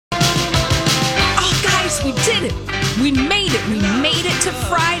Yes, we did it. We made it. We made it to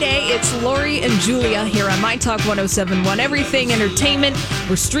Friday. It's Lori and Julia here on My Talk 1071, Everything Entertainment.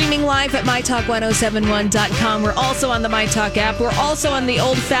 We're streaming live at MyTalk1071.com. We're also on the My Talk app. We're also on the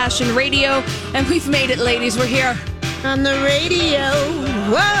old-fashioned radio. And we've made it, ladies. We're here. On the radio.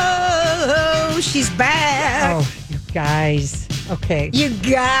 Whoa, she's back. Oh, you guys. Okay. You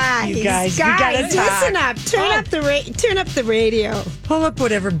guys. You gotta talk. Listen up. Turn up the radio. Pull up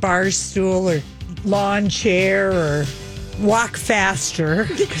whatever bar stool or lawn chair or walk faster.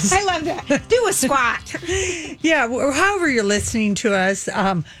 I love that. Do a squat. Yeah, however you're listening to us.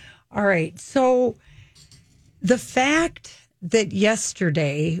 All right. So the fact that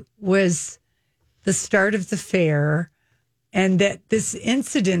yesterday was the start of the fair and that this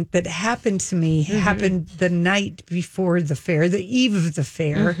incident that happened to me happened the night before the fair, the eve of the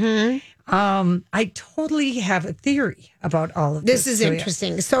fair. I totally have a theory about all of this. This is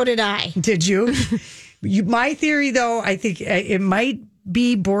interesting. So did I. Did you? My theory, though, I think it might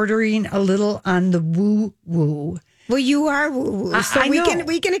be bordering a little on the woo-woo. Well, you are woo-woo, so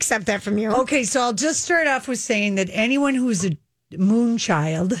we can accept that from you. Okay, so I'll just start off with saying that anyone who's a moon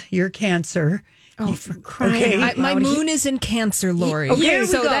child, you're Cancer. Oh, for crying out My loud. moon is in Cancer, Lori. Okay,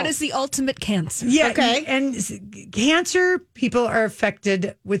 so that is the ultimate Cancer. Yeah, Okay. and Cancer people are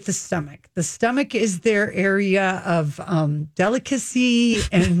affected with the stomach. The stomach is their area of delicacy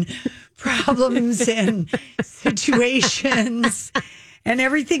and problems and situations and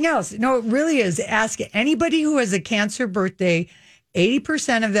everything else. No, it really is. Ask anybody who has a Cancer birthday,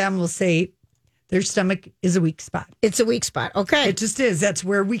 80% of them will say their stomach is a weak spot. It's a weak spot. Okay. It just is. That's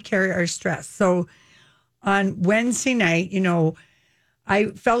where we carry our stress. So on Wednesday night, I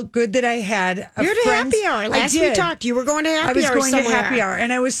felt good that I had a You're at a friend's- happy hour. Last I we did. talked, you were going to happy hour I was going somewhere. to happy hour,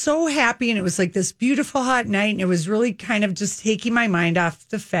 and I was so happy, and it was like this beautiful hot night, and it was really kind of just taking my mind off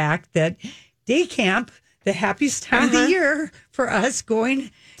the fact that day camp, the happiest time of the year for us,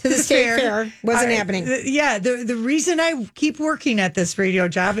 going to the state fair wasn't happening. The reason I keep working at this radio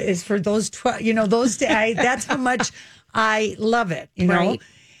job is for those those days. That's how much I love it, Right.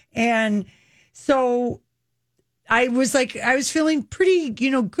 And so I was feeling pretty,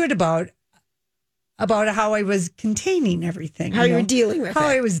 good about how I was containing everything. How you were dealing with how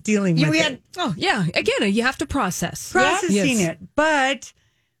it. I was dealing with it. Oh, yeah. Again, you have to process. Processing Yes. it.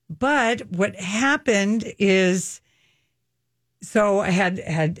 But what happened is, so I had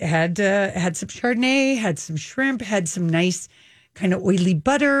some Chardonnay, had some shrimp, had some nice kind of oily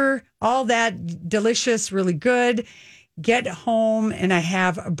butter, all that delicious, really good. Get home and I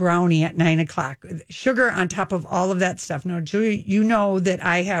have a brownie at 9:00. Sugar on top of all of that stuff. Now, Julia, you know that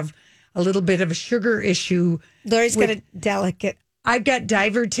I have a little bit of a sugar issue. Lori's got a delicate. I've got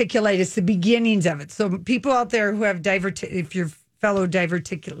diverticulitis, the beginnings of it. So people out there who have if you're fellow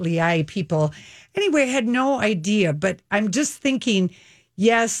diverticulitis people. Anyway, I had no idea, but I'm just thinking,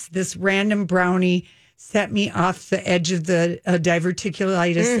 yes, this random brownie set me off the edge of the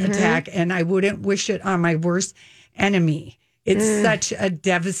diverticulitis attack, and I wouldn't wish it on my worst enemy. It's such a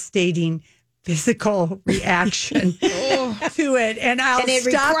devastating physical reaction to it. And it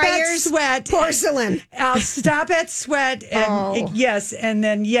stop at requires sweat. porcelain. I'll stop at sweat and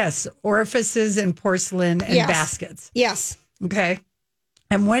yes, orifices and porcelain and baskets. Yes. Okay.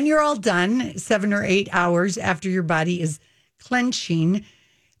 And when you're all done, 7 or 8 hours after your body is clenching,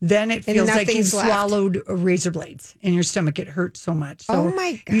 then it feels like you've nothing's left. swallowed razor blades in your stomach. It hurts so much. So Oh,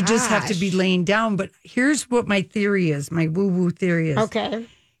 my you just have to gosh. be laying down. But here's what my theory is, my woo-woo theory is. Okay.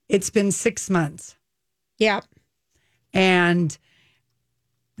 It's been 6 months. Yeah. And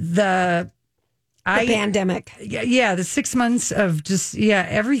the pandemic. the 6 months of just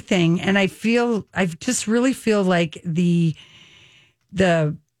everything, and I just really feel like the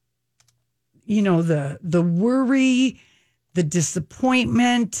worry, the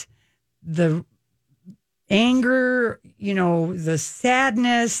disappointment, the anger, the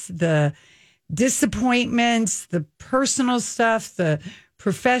sadness, the disappointments, the personal stuff, the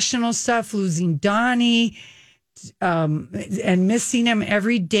professional stuff, losing Donnie, and missing him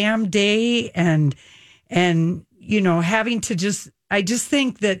every damn day, and having to I just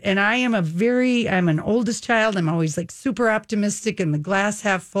think that, and I'm an oldest child. I'm always like super optimistic and the glass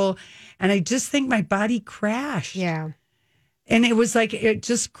half full. And I just think my body crashed. Yeah. And it was like, it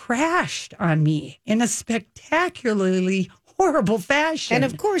just crashed on me in a spectacularly horrible fashion. And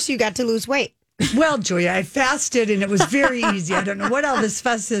of course, you got to lose weight. Well, Julia, I fasted and it was very easy. I don't know what all this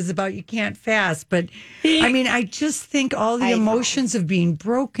fuss is about. You can't fast. But I mean, I just think all the emotions of being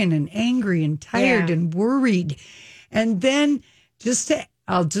broken and angry and tired and worried. And then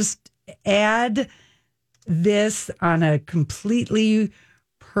I'll just add this on a completely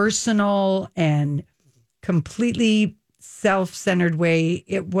personal and completely self-centered way.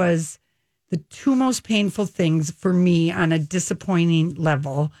 It was the two most painful things for me on a disappointing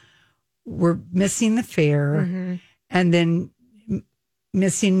level were missing the fair and then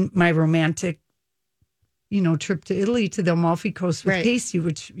missing my romantic, trip to Italy, to the Amalfi Coast with Casey,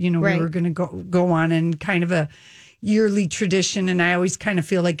 which, we were going to go on, and kind of a yearly tradition. And I always kind of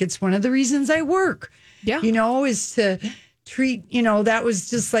feel like it's one of the reasons I work, is to treat, that was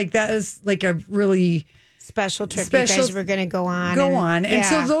just like, that is like a really special trip you guys were going to go on. And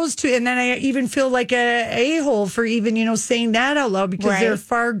so those two, and then I even feel like a hole for even, saying that out loud, because there are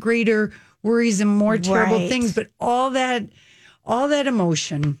far greater worries and more terrible things. But all that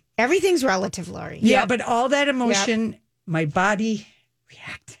emotion. Everything's relative, Lori. Yeah, but all that emotion, my body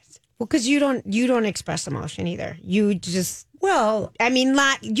reacted. Well, because you don't express emotion either. You just, I mean,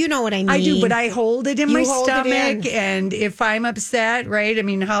 you know what I mean. I do, but I hold it in my stomach. And if I'm upset, right? I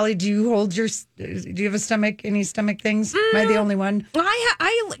mean, Holly, do you have any stomach things? Am I the only one?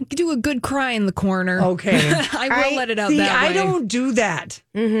 I do a good cry in the corner. Okay. I will let it out that way. I don't do that.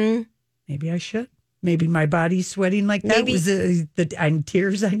 Mm-hmm. Maybe I should. Maybe my body's sweating like that. Was the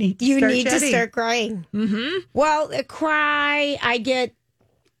tears I need to start shedding. To start crying. Mm-hmm. Well, a cry,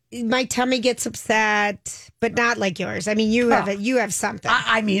 my tummy gets upset, but not like yours. I mean, you have something.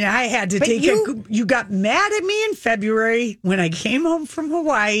 I had to take you got mad at me in February when I came home from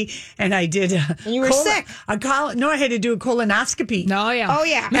Hawaii and I did and you were sick. I had to do a colonoscopy. Oh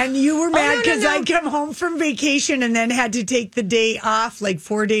yeah. And you were mad because I'd come home from vacation and then had to take the day off like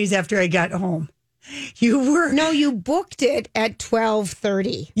 4 days after I got home. You booked it at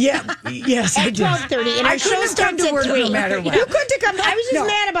 12:30. Yeah, yes, at 12:30, and I couldn't have come to work no matter what. You couldn't have come. I was just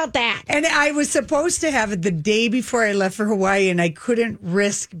mad about that. And I was supposed to have it the day before I left for Hawaii, and I couldn't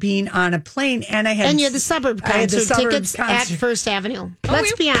risk being on a plane. And I had you had the suburb concert tickets at First Avenue.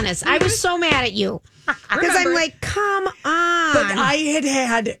 Let's be honest. I was so mad at you because I'm like, come on. But I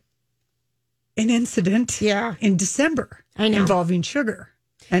had an incident. In December. I know. Involving sugar.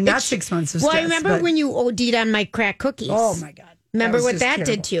 And not 6 months of stress. Well, I remember when you OD'd on my crack cookies. Oh, my God. Remember what that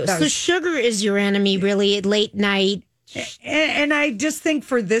did to you? So sugar is your enemy, really, at late night. And I just think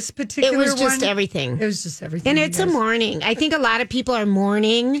for this particular one. It was just everything. It was just everything. And it's a mourning. I think a lot of people are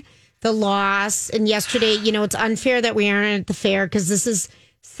mourning the loss. And yesterday, it's unfair that we aren't at the fair because this is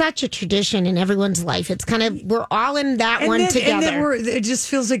such a tradition in everyone's life. It's kind of, we're all in that one together. And it just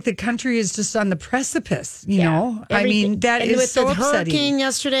feels like the country is just on the precipice, you know? Everything. I mean, that is so upsetting. Hurricane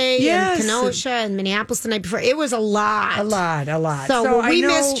yesterday and Kenosha and Minneapolis the night before. It was a lot. A lot. So we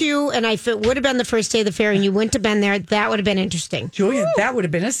missed you, and if it would have been the first day of the fair and you wouldn't have been there, that would have been interesting. Julia, that would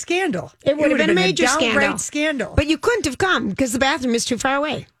have been a scandal. It would have been a major scandal. But you couldn't have come because the bathroom is too far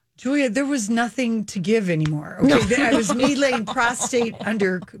away. Julia, there was nothing to give anymore. Okay, I was me laying prostate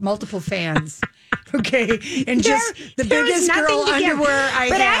under multiple fans. Okay, and just the biggest girl underwear I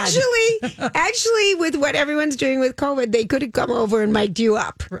had. But actually, with what everyone's doing with COVID, they could have come over and mic'd you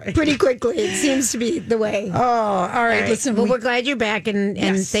up pretty quickly. It seems to be the way. Oh, all right. Listen, well, we're glad you're back, and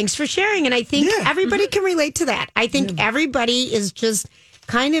thanks for sharing. And I think everybody can relate to that. I think everybody is just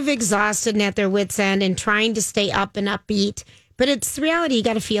kind of exhausted and at their wits' end and trying to stay up and upbeat. But it's the reality. You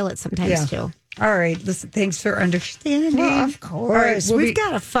got to feel it sometimes, too. All right. Listen, thanks for understanding. Well, of course. We've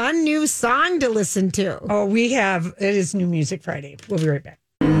got a fun new song to listen to. Oh, we have. It is New Music Friday. We'll be right back.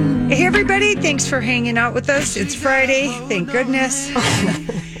 Hey, everybody. Thanks for hanging out with us. It's Friday. Thank goodness.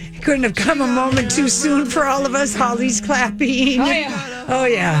 Couldn't have come a moment too soon for all of us. Holly's clapping. Oh,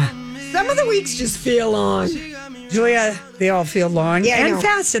 yeah. Some of the weeks just feel long. Julia, they all feel long and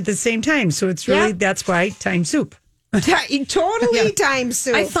fast at the same time. So it's really, that's why time soup. Totally time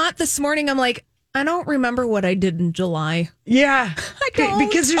soup. I thought this morning, I'm like, I don't remember what I did in July. Yeah. I don't.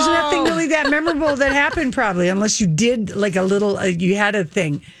 Because there's nothing really that memorable that happened probably, unless you did like a little, you had a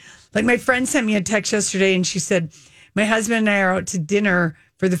thing. Like my friend sent me a text yesterday and she said, my husband and I are out to dinner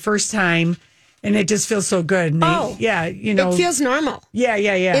for the first time and it just feels so good. And it feels normal. Yeah.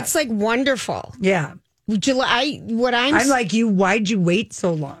 It's like wonderful. Yeah. I'm like you. Why'd you wait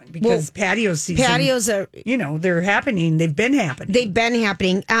so long? Because patio season. Patios are, they're happening. They've been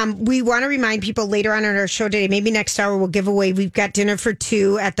happening. We want to remind people later on in our show today. Maybe next hour we'll give away. We've got dinner for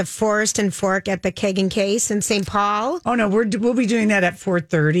two at the Forest and Fork at the Keg and Case in St. Paul. Oh no, we'll be doing that at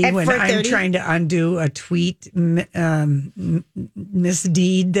 4:30 when 4:30? I'm trying to undo a tweet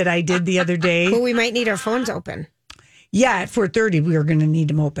misdeed that I did the other day. Well, we might need our phones open. Yeah, at 4:30 we are going to need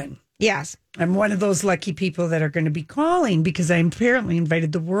them open. Yes. I'm one of those lucky people that are going to be calling because I apparently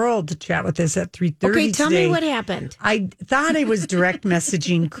invited the world to chat with us at 3:30 Okay, tell me what happened. I thought I was direct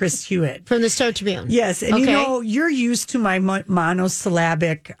messaging Chris Hewitt. From the Star Tribune. Yes, and you're used to my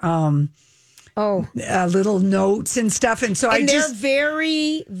monosyllabic little notes and stuff. And so they're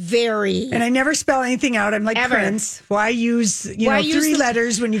very, very. And I never spell anything out. I'm like, Prince, why use, three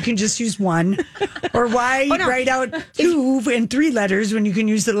letters when you can just use one? Or why write out two and three letters when you can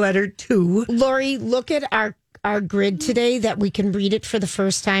use the letter two? Lori, look at our grid today that we can read it for the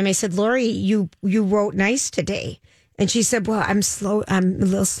first time. I said, Lori, you wrote nice today. And she said, well, I'm slow. I'm a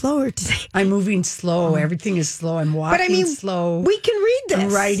little slower today. I'm moving slow. Everything is slow. I'm walking slow. We can read this.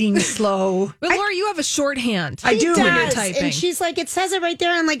 I'm writing slow. But Laura, you have a shorthand. I do. When you're typing. And she's like, it says it right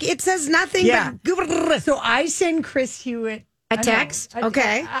there. I'm like, it says nothing. Yeah. But so I send Chris Hewitt a text.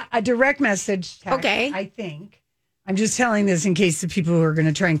 Okay. A direct message text. Okay. I think. I'm just telling this in case the people who are going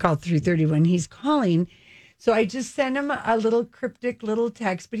to try and call 3:30 when he's calling. So I just send him a little cryptic little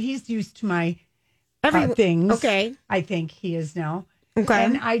text, but he's used to my things. Okay. I think he is now. Okay.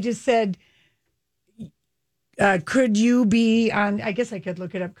 And I just said, could you be on, I guess I could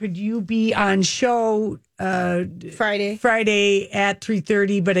look it up. Could you be on show Friday at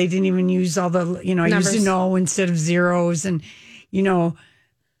 3:30? But I didn't even use all the, I used a no instead of zeros. And,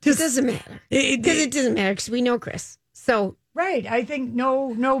 just. It doesn't matter. It doesn't matter because we know Chris. So. Right. I think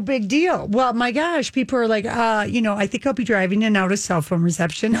no big deal. Well, my gosh, people are like, I think I'll be driving and out of cell phone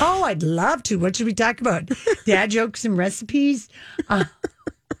reception. Oh, I'd love to. What should we talk about? Dad jokes and recipes. I'm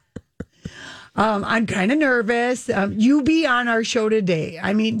kind of nervous. You be on our show today.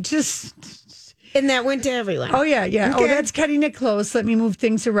 I mean, just. And that went to everyone. Oh, yeah. Okay. Oh, that's cutting it close. Let me move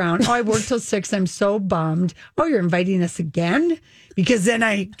things around. Oh, I work till 6. I'm so bummed. Oh, you're inviting us again? Because then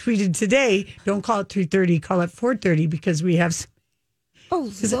I tweeted today, don't call it 3:30, call it 4:30 because we have.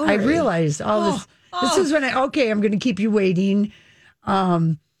 I realized all this. This is when I'm going to keep you waiting.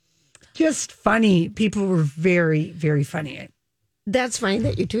 Just funny. People were very, very funny. That's funny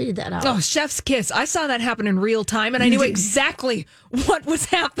that you tweeted that out. Oh, chef's kiss. I saw that happen in real time and I knew exactly what was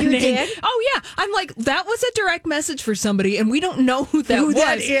happening. You did? Oh, yeah. I'm like, that was a direct message for somebody and we don't know who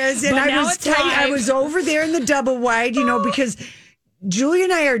that is. And I was tight. I was over there in the double wide, because Julie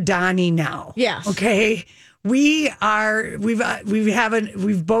and I are Donnie now. Yeah. Okay. We've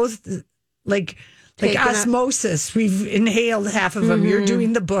both like osmosis. We've inhaled half of them. You're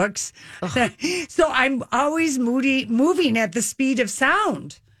doing the books. So I'm always moving at the speed of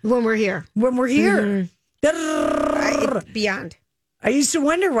sound. When we're here. Beyond. I used to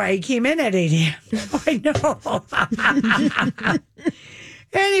wonder why he came in at 8 a.m. I know.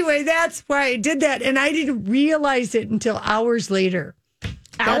 Anyway, that's why I did that. And I didn't realize it until hours later.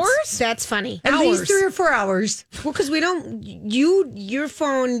 Hours? That's funny. At least 3 or 4 hours. Well, because we don't, your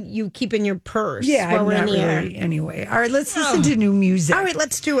phone, you keep in your purse. Yeah, while we're in the air. Anyway. All right, let's listen to new music. All right,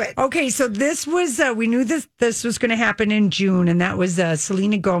 let's do it. Okay, so this was, we knew this was going to happen in June, and that was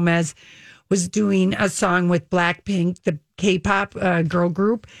Selena Gomez was doing a song with Blackpink, the K-pop girl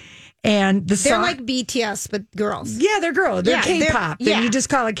group. And they're like BTS, but girls. Yeah, they're girls. They're K-pop. You just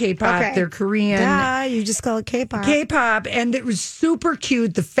call it K-pop. Okay. They're Korean. You just call it K-pop. K-pop. And it was super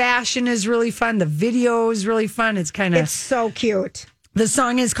cute. The fashion is really fun. The video is really fun. It's so cute. The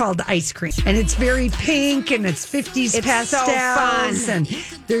song is called Ice Cream. And it's very pink and it's 50s pastels. So and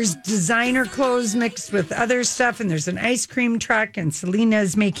there's designer clothes mixed with other stuff. And there's an ice cream truck. And Selena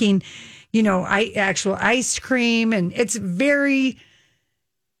is making, actual ice cream. And it's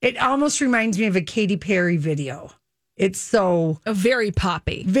it almost reminds me of a Katy Perry video. It's very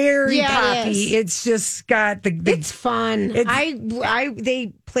poppy. Very poppy. It's just got it's fun.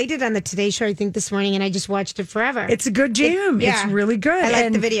 They played it on the Today Show, I think, this morning, and I just watched it forever. It's a good jam. It's really good. I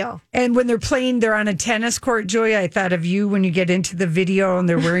like the video. And when they're on a tennis court, Joy, I thought of you when you get into the video and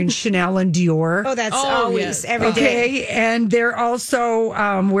they're wearing Chanel and Dior. Oh, that's always every day. Okay, and they're also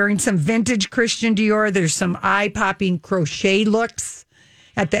wearing some vintage Christian Dior. There's some eye-popping crochet looks.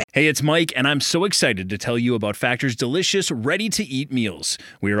 Hey, it's Mike, and I'm so excited to tell you about Factor's delicious, ready-to-eat meals.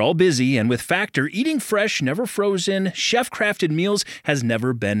 We are all busy, and with Factor, eating fresh, never frozen, chef-crafted meals has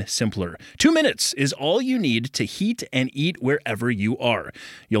never been simpler. 2 minutes is all you need to heat and eat wherever you are.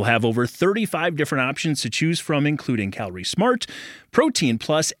 You'll have over 35 different options to choose from, including Calorie Smart, Protein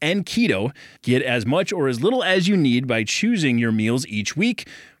Plus, and Keto. Get as much or as little as you need by choosing your meals each week.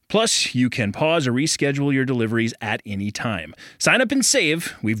 Plus, you can pause or reschedule your deliveries at any time. Sign up and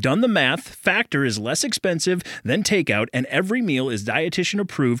save. We've done the math. Factor is less expensive than takeout, and every meal is dietitian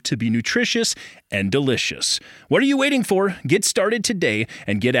approved to be nutritious and delicious. What are you waiting for? Get started today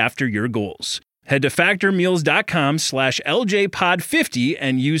and get after your goals. Head to factormeals.com/LJPod50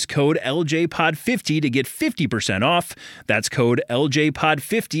 and use code LJPod50 to get 50% off. That's code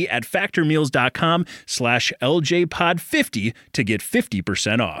LJPod50 at factormeals.com/LJPod50 to get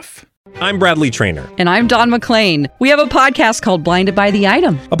 50% off. I'm Bradley Trainer. And I'm Don McClain. We have a podcast called Blinded by the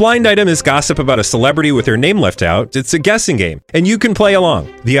Item. A blind item is gossip about a celebrity with their name left out. It's a guessing game, and you can play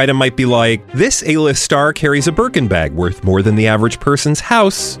along. The item might be like, this A-list star carries a Birkin bag worth more than the average person's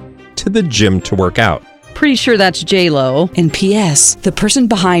house to the gym to work out. Pretty sure that's J-Lo. And P.S. the person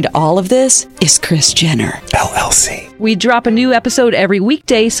behind all of this is Kris Jenner, LLC. We drop a new episode every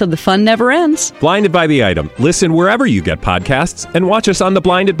weekday so the fun never ends. Blinded by the Item. Listen wherever you get podcasts and watch us on the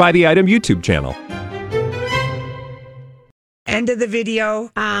Blinded by the Item YouTube channel. End of the video.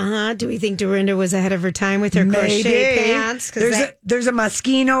 Do we think Dorinda was ahead of her time with her crochet pants? There's a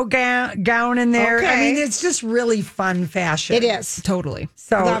Moschino gown in there. Okay. I mean, it's just really fun fashion. It is. Totally.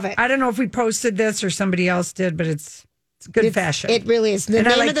 So Love it. I don't know if we posted this or somebody else did, but it's good fashion. It really is. The And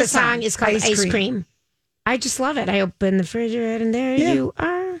I name like of the the song, song is called Ice Cream. I just love it. I open the refrigerator and there you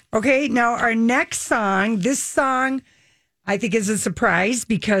are. Okay, now our next song, this song I think is a surprise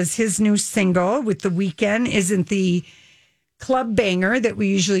because his new single with The Weeknd isn't the club banger that we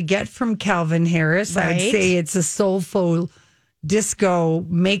usually get from Calvin Harris. Right. I'd say it's a soulful disco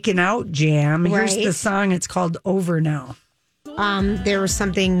making out jam. Here's Right. the song. It's called Over Now. There was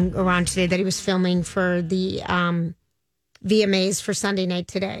something around today that he was filming for the VMAs for Sunday Night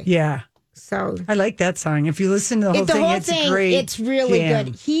Today. Yeah. So I like that song. If you listen to the whole thing, it's great. It's really jam.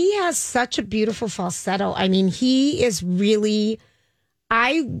 good. He has such a beautiful falsetto. I mean, he is really.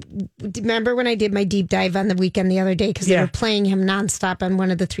 I remember when I did my deep dive on The Weeknd the other day because they were playing him nonstop on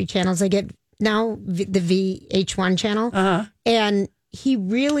one of the 3 channels I get now, the VH1 channel. And he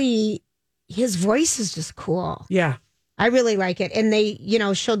really, his voice is just cool. Yeah. I really like it. And they,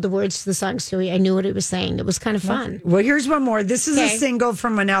 showed the words to the song, so I knew what it was saying. It was kind of fun. Well, here's one more. This is a Okay. single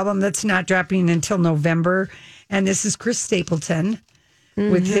from an album that's not dropping until November. And this is Chris Stapleton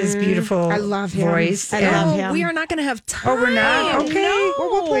with his beautiful I love him. voice. I love him. We are not going to have time. Oh, we're not? Okay. No. Well,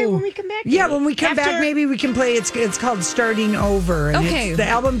 we'll play it when we come back. Yeah, when we come After- back, maybe we can play. It's called Starting Over. And Okay. the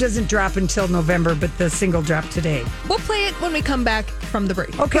album doesn't drop until November, but the single dropped today. We'll play it when we come back from the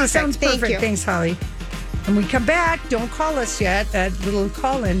break. Okay, sounds Thank perfect. you. Thanks, Holly. When we come back, don't call us yet. That little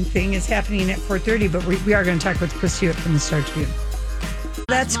call-in thing is happening at 4:30, but we are going to talk with Chris Hewitt from the Star Tribune.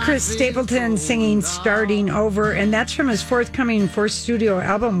 That's Chris Stapleton singing Starting Over, and that's from his forthcoming 4th studio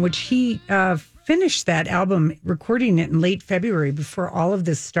album, which he finished that album, recording it in late February before all of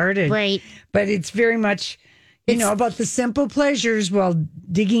this started. Right. But it's very much, about the simple pleasures while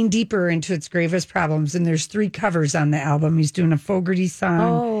digging deeper into its gravest problems. And there's 3 covers on the album. He's doing a Fogerty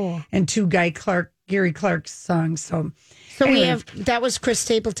song and 2 Gary Clark songs. So anyway. That was Chris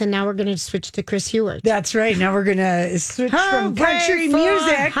Stapleton. Now we're going to switch to Chris Hewitt. That's right. Now we're going to switch from country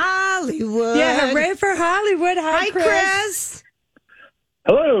music. Hollywood. Yeah, hooray for Hollywood. Hi, Chris.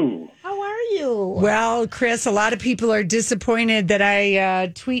 Hello. How are you? Well, Chris, a lot of people are disappointed that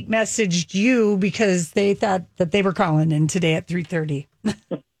I tweet messaged you because they thought that they were calling in today at 3:30.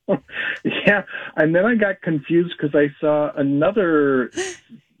 Yeah, and then I got confused because I saw another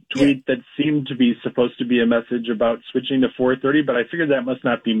tweet that seemed to be supposed to be a message about switching to 4:30, but I figured that must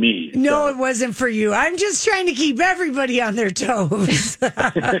not be me. No, it wasn't for you. I'm just trying to keep everybody on their toes.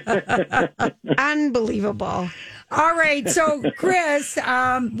 Unbelievable. All right. So, Chris,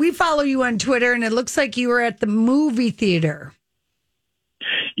 we follow you on Twitter, and it looks like you were at the movie theater.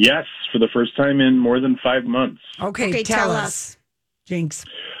 Yes, for the first time in more than 5 months. Okay, tell us. Jinx.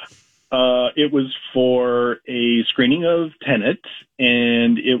 It was for a screening of Tenet,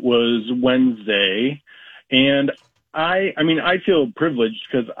 and it was Wednesday. And I feel privileged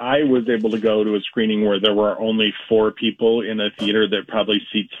because I was able to go to a screening where there were only 4 people in a theater that probably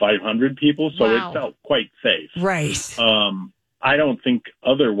seats 500 people. So It felt quite safe. Right. I don't think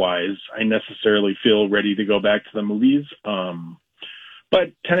otherwise I necessarily feel ready to go back to the movies.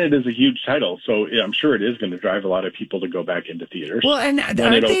 But Tenet is a huge title, so I'm sure it is going to drive a lot of people to go back into theaters. Well, and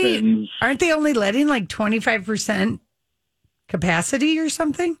when aren't they only letting like 25% capacity or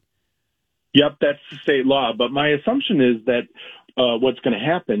something? Yep, that's the state law. But my assumption is that what's going to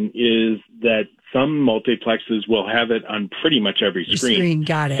happen is that some multiplexes will have it on pretty much every screen.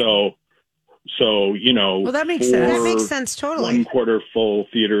 Got it. So well, that makes sense. That makes sense totally. 1/4 full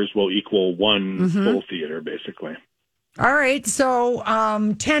theaters will equal one full theater, basically. All right. So,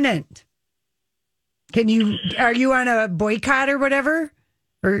 Tenet. Are you on a boycott or whatever?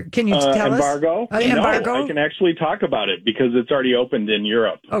 Or can you tell embargo? us? Embargo? No, I can actually talk about it because it's already opened in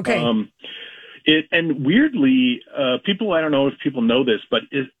Europe. Okay. And weirdly, people, I don't know if people know this, but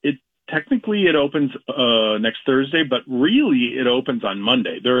it technically it opens next Thursday, but really it opens on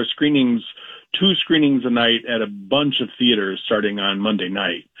Monday. There are 2 screenings a night at a bunch of theaters starting on Monday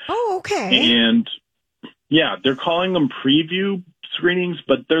night. Oh, okay. And yeah, they're calling them preview screenings,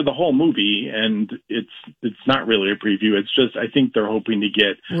 but they're the whole movie, and it's not really a preview. It's just I think they're hoping to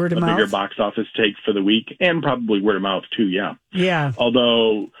get word of a mouth? bigger box office take for the week, and probably word of mouth too. Yeah. Yeah.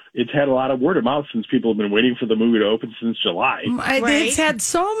 Although it's had a lot of word of mouth since people have been waiting for the movie to open since July. It's had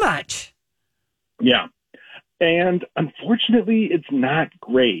so much. Yeah. And unfortunately, it's not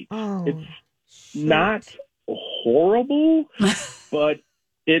great. Oh, it's not horrible, but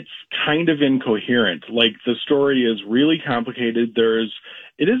it's kind of incoherent. Like, the story is really complicated.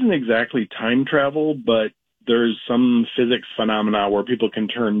 It isn't exactly time travel, but there's some physics phenomena where people can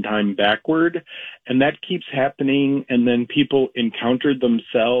turn time backward, and that keeps happening. And then people encountered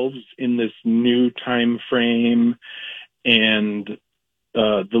themselves in this new time frame, and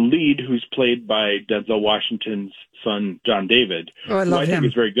the lead, who's played by Denzel Washington's son, John David, who I think him.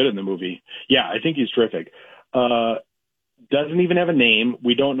 is very good in the movie. Yeah, I think he's terrific. Doesn't even have a name.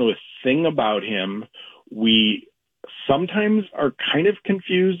 We don't know a thing about him. We sometimes are kind of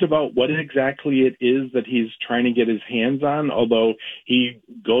confused about what exactly it is that he's trying to get his hands on, although he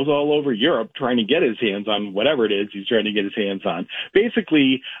goes all over Europe trying to get his hands on whatever it is he's trying to get his hands on.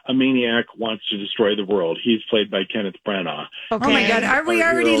 Basically, a maniac wants to destroy the world. He's played by Kenneth Branagh. Okay. Oh my God, are we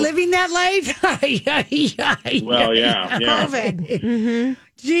already living that life? Well, yeah. COVID. Mm-hmm.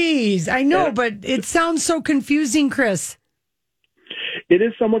 Jeez, I know, but it sounds so confusing, Chris. It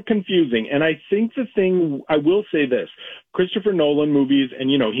is somewhat confusing. And I think I will say this, Christopher Nolan movies, and,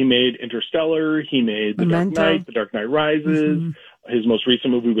 he made Interstellar, he made The Dark Knight Rises, mm-hmm. His most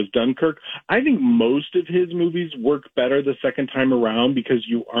recent movie was Dunkirk. I think most of his movies work better the second time around because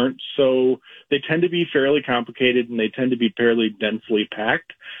they tend to be fairly complicated and they tend to be fairly densely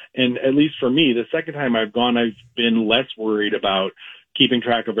packed. And at least for me, the second time I've gone, I've been less worried about keeping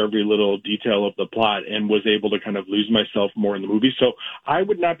track of every little detail of the plot and was able to kind of lose myself more in the movie. So I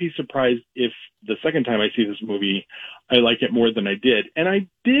would not be surprised if the second time I see this movie, I like it more than I did. And I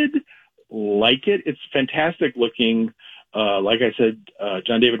did like it. It's fantastic looking. Like I said,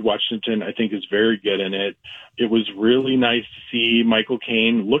 John David Washington, I think, is very good in it. It was really nice to see Michael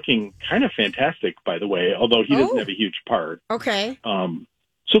Caine looking kind of fantastic, by the way, although he doesn't have a huge part. Okay.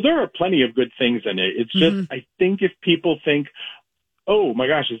 So there are plenty of good things in it. It's just, I think if people think, oh my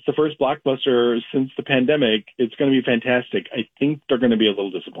gosh, it's the first blockbuster since the pandemic, it's going to be fantastic, I think they're going to be a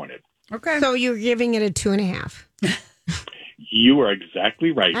little disappointed. Okay. So you're giving it a 2.5. You are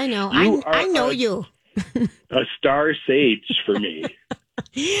exactly right. I know. I know you. A star sage for me.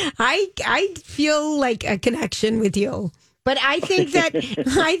 I feel like a connection with you. But I think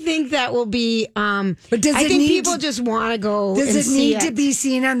that will be. But people just want to go? Does it need to be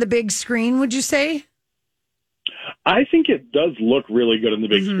seen on the big screen? Would you say? I think it does look really good on the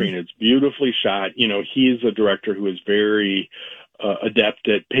big screen. It's beautifully shot. He's a director who is very adept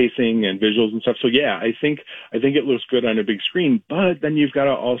at pacing and visuals and stuff. So yeah, I think it looks good on a big screen, but then you've got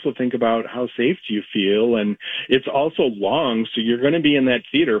to also think about how safe do you feel. And it's also long. So you're going to be in that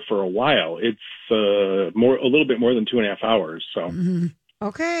theater for a while. It's a little bit more than 2.5 hours. So.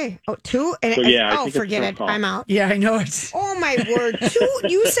 Okay. Oh, 2 and so, yeah, oh, forget it. I'm out. Yeah, I know it. Oh my word.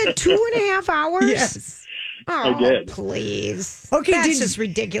 You said 2.5 hours? Yes. Oh, I did. Please. Okay, that's just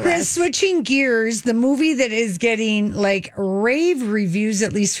ridiculous. Chris, switching gears, the movie that is getting rave reviews,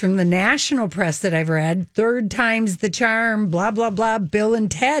 at least from the national press that I've read, Third Time's the Charm, blah, blah, blah, Bill and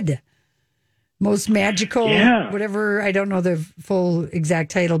Ted. Most magical, whatever. I don't know the full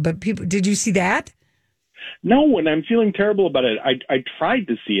exact title, but did you see that? No, and I'm feeling terrible about it. I tried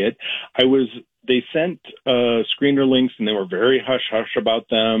to see it. They sent screener links, and they were very hush-hush about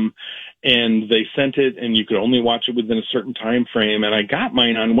them. And they sent it, and you could only watch it within a certain time frame. And I got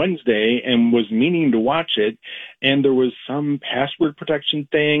mine on Wednesday and was meaning to watch it. And there was some password protection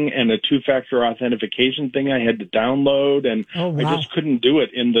thing and a 2-factor authentication thing I had to download. And I just couldn't do it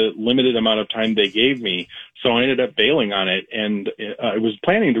in the limited amount of time they gave me. So I ended up bailing on it. And I was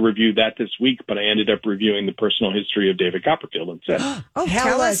planning to review that this week, but I ended up reviewing the personal history of David Copperfield instead.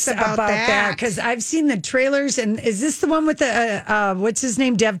 Tell us about that. Because I've seen the trailers. And is this the one with the, what's his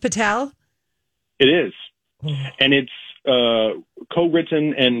name, Dev Patel? It is. And it's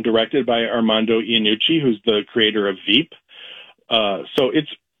co-written and directed by Armando Iannucci, who's the creator of Veep. So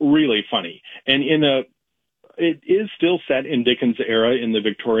it's really funny. And it is still set in Dickens' era, in the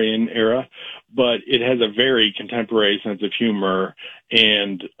Victorian era, but it has a very contemporary sense of humor,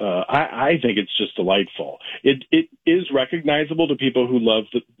 and I think it's just delightful. It is recognizable to people who love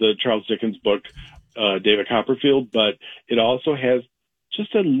the Charles Dickens book, David Copperfield, but it also has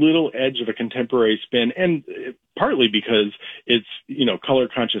just a little edge of a contemporary spin, and partly because it's, color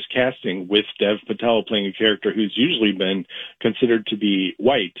conscious casting with Dev Patel playing a character who's usually been considered to be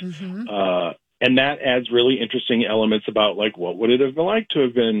white. And that adds really interesting elements about, like, what would it have been like to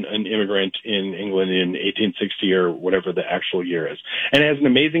have been an immigrant in England in 1860 or whatever the actual year is. And it has an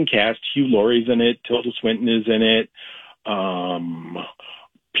amazing cast. Hugh Laurie's in it. Tilda Swinton is in it.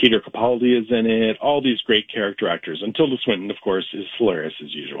 Peter Capaldi is in it. All these great character actors. And Tilda Swinton, of course, is hilarious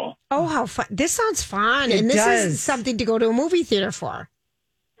as usual. Oh, how fun. This sounds fun. It this does. is something to go to a movie theater for.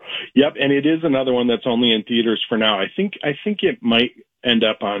 Yep, and it is another one that's only in theaters for now. I think it might end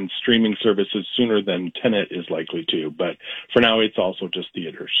up on streaming services sooner than Tenet is likely to, but for now it's also just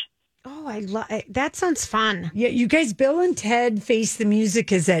theaters. Oh, I love that. Sounds fun. Yeah, you guys, Bill and Ted Face the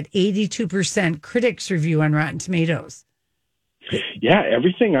Music is at 82% critics review on Rotten Tomatoes. Yeah,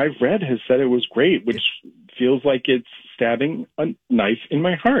 everything I've read has said it was great, which feels like it's stabbing a knife in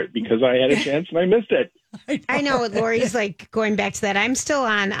my heart because I had a chance and I missed it. I know. Lori's like going back to that. I'm still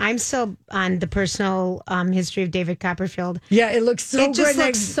on the personal history of David Copperfield. Yeah, it looks so good. It just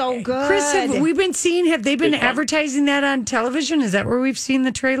looks so good. Chris, have they been advertising that on television? Is that where we've seen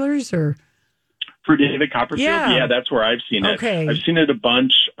the trailers or? For David Copperfield? Yeah. Yeah, that's where I've seen it. Okay. I've seen it a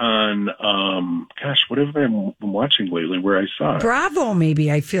bunch on, what have I been watching lately where I saw it? Bravo,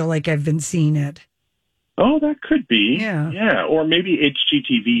 maybe. I feel like I've been seeing it. Oh, that could be. Yeah. Yeah, or maybe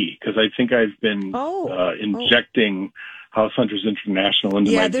HGTV, because I think I've been injecting House Hunters International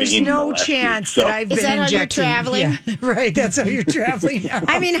into my vein. Yeah, there's no chance that I've been injecting. Is that how you're traveling? Yeah, right, that's how you're traveling now.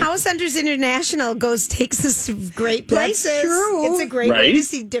 I mean, House Hunters International takes us to great places. That's true. It's a great way to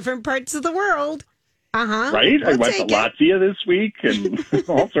see different parts of the world. Right? I went to Latvia this week and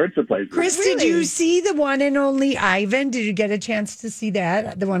all sorts of places. Chris, did you see the one and only Ivan? Did you get a chance to see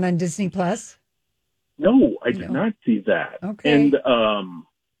that? The one on Disney Plus? No, I did not see that. Okay. And I'm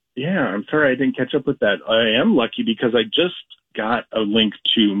sorry I didn't catch up with that. I am lucky because I just got a link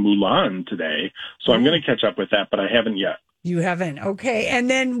to Mulan today, so I'm going to catch up with that, but I haven't yet. You haven't? Okay. And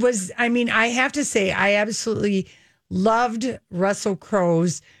then I have to say, I absolutely loved Russell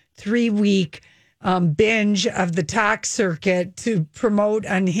Crowe's 3-week binge of the talk circuit to promote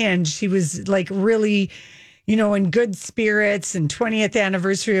Unhinged. He was like really, in good spirits and 20th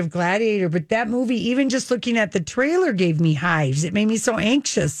anniversary of Gladiator. But that movie, even just looking at the trailer, gave me hives. It made me so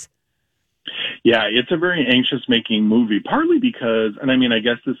anxious. Yeah, it's a very anxious making movie, partly because, and I mean, I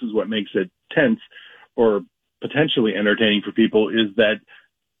guess this is what makes it tense or potentially entertaining for people, is that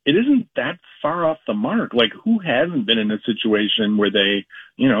it isn't that far off the mark. Like, who hasn't been in a situation where they,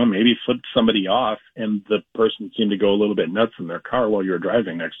 maybe flipped somebody off and the person seemed to go a little bit nuts in their car while you were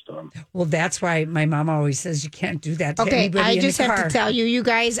driving next to them? Well, that's why my mom always says you can't do that to anybody I in just the car. have to tell you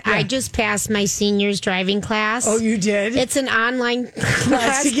guys, I just passed my senior's driving class. Oh, you did? It's an online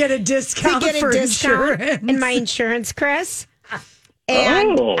class to get a discount insurance. And my insurance, Chris.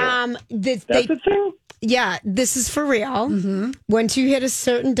 And that's a thing? Yeah, this is for real. Mm-hmm. Once you hit a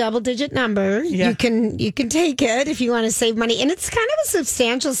certain double-digit number, you can take it if you want to save money, and it's kind of a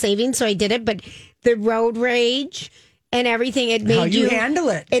substantial saving. So I did it, but the road rage and everything, it made how you handle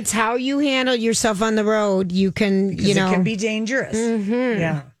it. It's how you handle yourself on the road. You can, it can be dangerous. Mm-hmm.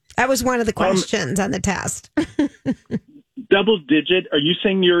 Yeah, that was one of the questions on the test. double digit. Are you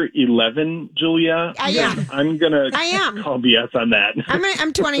saying you're 11, Julia? I am. I'm gonna call BS on that.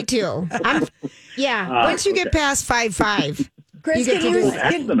 I'm 22. Once you get past 5'5". Chris,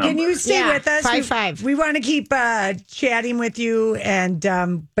 can you stay with us? 5'5". We want to keep chatting with you, and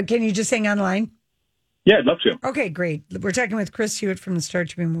but can you just hang on the line? Yeah, I'd love to. Okay, great. We're talking with Chris Hewitt from the Star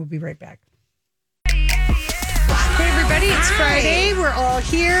Tribune. We'll be right back. Hey, everybody, it's Friday. We're all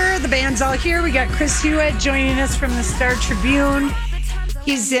here. The band's all here. We got Chris Hewitt joining us from the Star Tribune.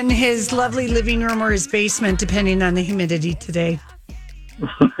 He's in his lovely living room or his basement, depending on the humidity today.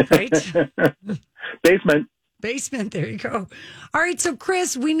 Right? Basement, there you go. All right, so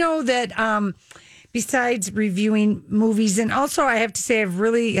Chris, we know that besides reviewing movies, and also I have to say I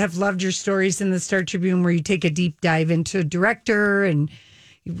really have loved your stories in the Star Tribune where you take a deep dive into a director, and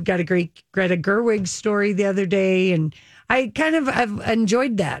you've got a great Greta Gerwig story the other day, and I've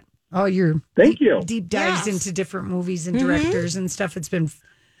enjoyed that. All your deep dives into different movies and directors and stuff. It's been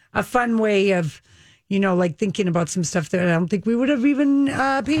a fun way of, thinking about some stuff that I don't think we would have even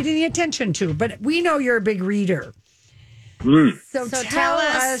paid any attention to. But we know you're a big reader. Mm. So tell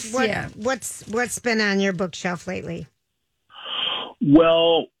us what's been on your bookshelf lately.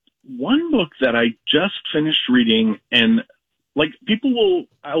 Well, one book that I just finished reading, and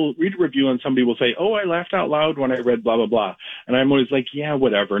I'll read a review and somebody will say, oh, I laughed out loud when I read blah, blah, blah. And I'm always like, yeah,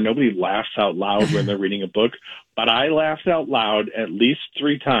 whatever. Nobody laughs out loud when they're reading a book. But I laughed out loud at least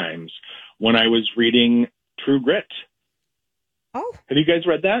 3 times when I was reading True Grit. Oh. Have you guys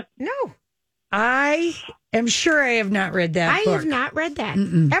read that? No. I am sure I have not read that book. I have not read that,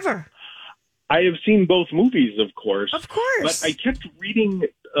 ever. I have seen both movies, of course. Of course. But I kept reading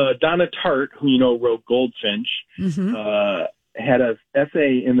Donna Tartt, who wrote Goldfinch, had an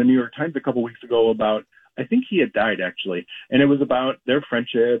essay in the New York Times a couple weeks ago about, I think he had died actually, and it was about their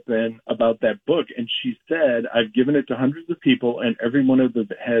friendship and about that book. And she said, I've given it to hundreds of people and every one of them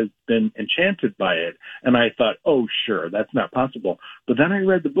has been enchanted by it. And I thought, oh, sure, that's not possible. But then I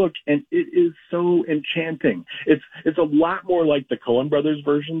read the book and it is so enchanting. It's a lot more like the Coen brothers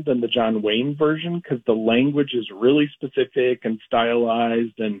version than the John Wayne version, because the language is really specific and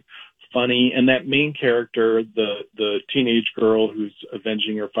stylized and funny, and that main character, the teenage girl who's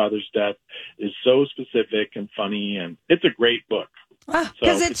avenging her father's death, is so specific and funny, and it's a great book. So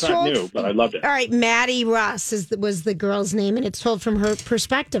it's not new, but I loved it. All right, Maddie Russ was the girl's name, and it's told from her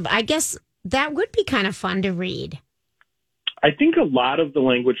perspective. I guess that would be kind of fun to read. I think a lot of the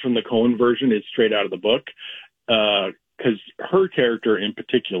language from the Coen version is straight out of the book, because her character in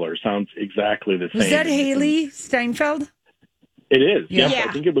particular sounds exactly the same. Is that Haley Steinfeld? It is. Yeah. Yes.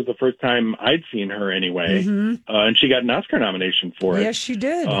 I think it was the first time I'd seen her anyway. And she got an Oscar nomination for it. Yes, she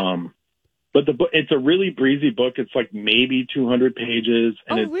did. But the book, it's a really breezy book. It's like maybe 200 pages,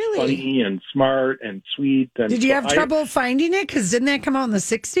 and it's funny and smart and sweet. And did you have trouble finding it? Because didn't that come out in the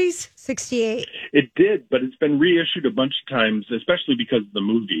 60s? 68. It did, but it's been reissued a bunch of times, especially because of the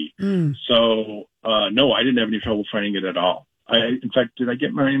movie. So, no, I didn't have any trouble finding it at all. In fact, did I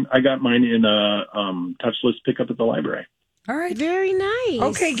get mine? I got mine in a touchless pickup at the library. All right. Very nice.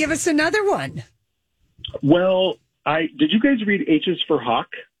 Okay, give us another one. Well, did you guys read H's for Hawk?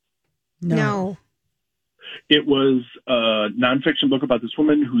 No. It was a nonfiction book about this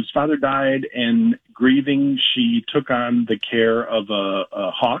woman whose father died, and grieving, she took on the care of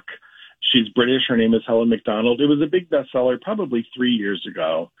a hawk. She's British. Her name is Helen MacDonald. It was a big bestseller probably 3 years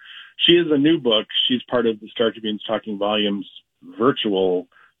ago. She has a new book. She's part of the Star Tribune's Talking Volumes virtual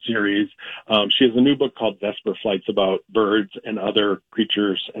series. She has a new book called Vesper Flights about birds and other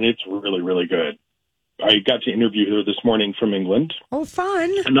creatures, and it's really, really good. I got to interview her this morning from England. Oh,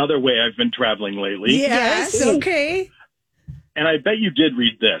 fun. Another way I've been traveling lately. Yes. Okay. And I bet you did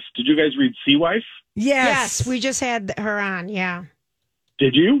read this. Did you guys read Sea Wife? Yes. We just had her on. Yeah.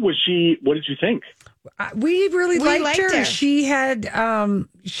 Did you? What did you think? We really liked her. She had,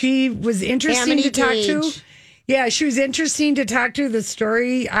 she was interesting to talk to. Yeah, she was interesting to talk to. The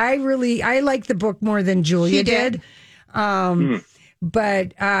story, I like the book more than Julia did.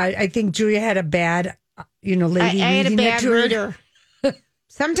 But I think Julia had a bad, lady. I had a bad reader.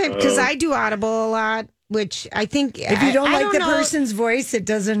 Sometimes, because I do Audible a lot, which I think if you don't like the person's voice, it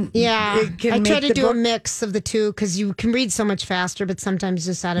doesn't. Yeah, it can I try to do book. a mix of the two because you can read so much faster, but sometimes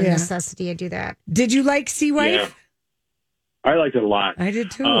just out of necessity, I do that. Did you like Sea Wife? Yeah. I liked it a lot. I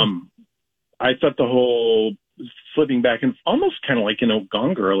did too. I thought the whole flipping back and almost kind of like in a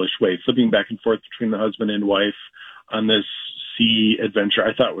Gone Girl-ish way, flipping back and forth between the husband and wife on this sea adventure,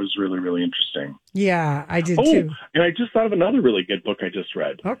 I thought was really, really interesting. Yeah, I did too. And I just thought of another really good book I just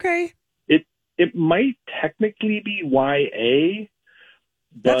read. Okay. It might technically be YA,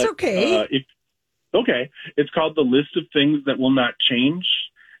 but that's okay. It's called The List of Things That Will Not Change,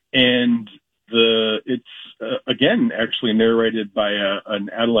 and it's again actually narrated by an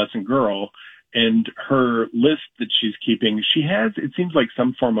adolescent girl. And her list that she's keeping, she has, it seems like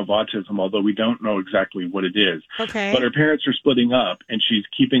some form of autism, although we don't know exactly what it is. Okay. But her parents are splitting up, and she's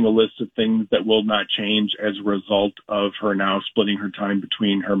keeping a list of things that will not change as a result of her now splitting her time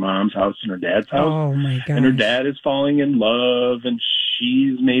between her mom's house and her dad's house. Oh, my God. And her dad is falling in love, and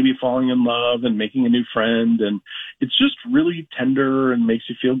she's maybe falling in love and making a new friend. And it's just really tender and makes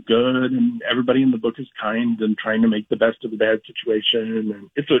you feel good. And everybody in the book is kind and trying to make the best of a bad situation.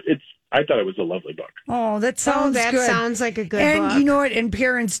 And I thought it was a lovely book. Oh, that sounds good. That sounds like a good book. And you know what? And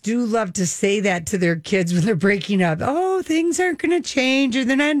parents do love to say that to their kids when they're breaking up. Oh, things aren't going to change, or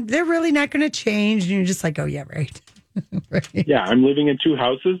they're really not going to change. And you're just like, oh, yeah, right. Right. Yeah, I'm living in two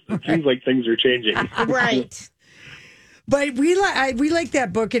houses. It seems like things are changing. Right. But we like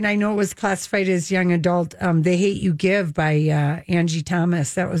that book, and I know it was classified as young adult. They Hate You Give by Angie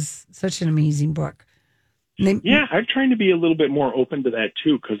Thomas. That was such an amazing book. Yeah, I'm trying to be a little bit more open to that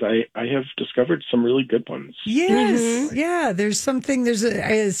too, because I have discovered some really good ones. Yes, yeah. There's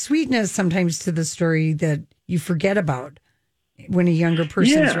a sweetness sometimes to the story that you forget about when a younger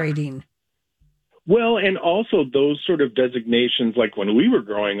person's writing. Well, and also those sort of designations, like when we were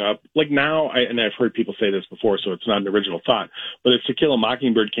growing up, like now, and I've heard people say this before, so it's not an original thought, but if To Kill a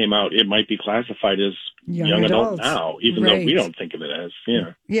Mockingbird came out, it might be classified as young adult now, even though we don't think of it as,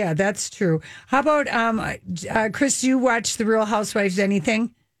 Yeah, that's true. How about, Chris, do you watch The Real Housewives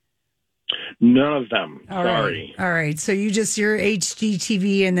anything? None of them. All Sorry. right. All right. So your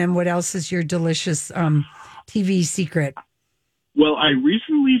HGTV, and then what else is your delicious TV secret? Well, I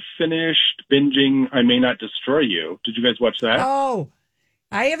recently finished binging I May Not Destroy You. Did you guys watch that? Oh,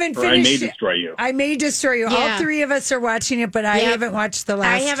 I haven't Or finished. I May Destroy You. I May Destroy You. Yeah. All three of us are watching it, but I haven't watched the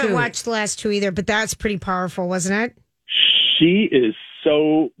last two. I haven't watched the last two either, but that's pretty powerful, wasn't it? She is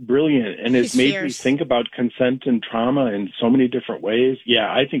so brilliant, and it's She's made me fierce. think about consent and trauma in so many different ways.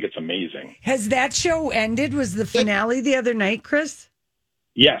 Yeah, I think it's amazing. Has that show ended? Was the finale the other night, Chris?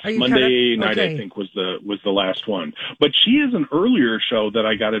 Yes, Are you Monday caught up? night Okay. I think was the last one. But she is an earlier show that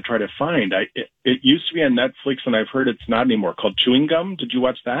I got to try to find. It used to be on Netflix, and I've heard it's not anymore. Called Chewing Gum. Did you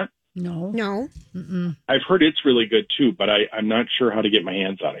watch that? No. No. I've heard it's really good too, but I'm not sure how to get my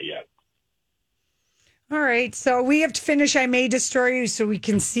hands on it yet. All right. So we have to finish I May Destroy You so we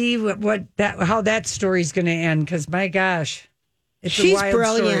can see how that story's going to end. Because my gosh, it's a She's wild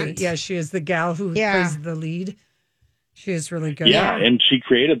brilliant. story. Yeah, she is the gal who plays the lead. She is really good. Yeah, and she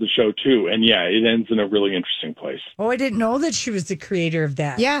created the show too. And yeah, it ends in a really interesting place. Oh, I didn't know that she was the creator of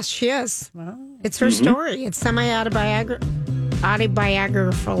that. Yes, she is. Wow. It's her story. It's autobiographical.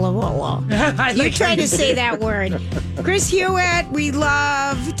 You try to say that word. Chris Hewitt, we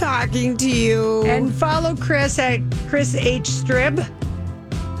love talking to you. And follow Chris at Chris H. Strib.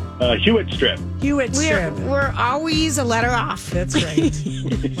 Hewitt Strip. Hewitt Strib. We're always a letter off. That's right.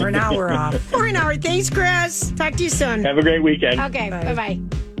 We're an hour off. For an hour. Thanks, Chris. Talk to you soon. Have a great weekend. Okay, bye-bye.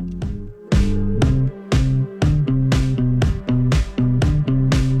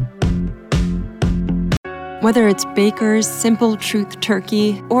 Whether it's Baker's Simple Truth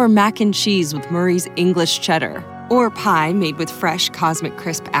Turkey or mac and cheese with Murray's English Cheddar or pie made with fresh Cosmic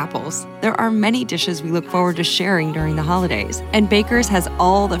Crisp apples, there are many dishes we look forward to sharing during the holidays. And Baker's has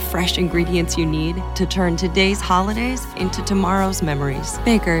all the fresh ingredients you need to turn today's holidays into tomorrow's memories.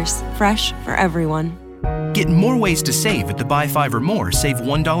 Baker's, fresh for everyone. Get more ways to save at the Buy 5 or More Save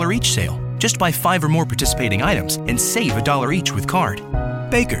 $1 each sale. Just buy 5 or more participating items and save $1 each with card.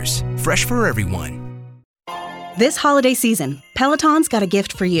 Baker's, fresh for everyone. This holiday season, Peloton's got a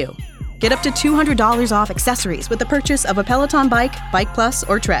gift for you. Get up to $200 off accessories with the purchase of a Peloton bike, Bike Plus,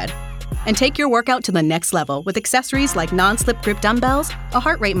 or Tread. And take your workout to the next level with accessories like non-slip grip dumbbells, a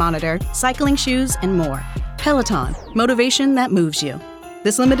heart rate monitor, cycling shoes, and more. Peloton, motivation that moves you.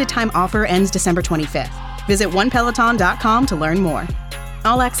 This limited time offer ends December 25th. Visit onepeloton.com to learn more.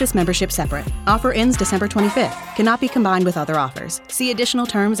 All access membership separate. Offer ends December 25th. Cannot be combined with other offers. See additional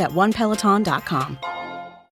terms at onepeloton.com.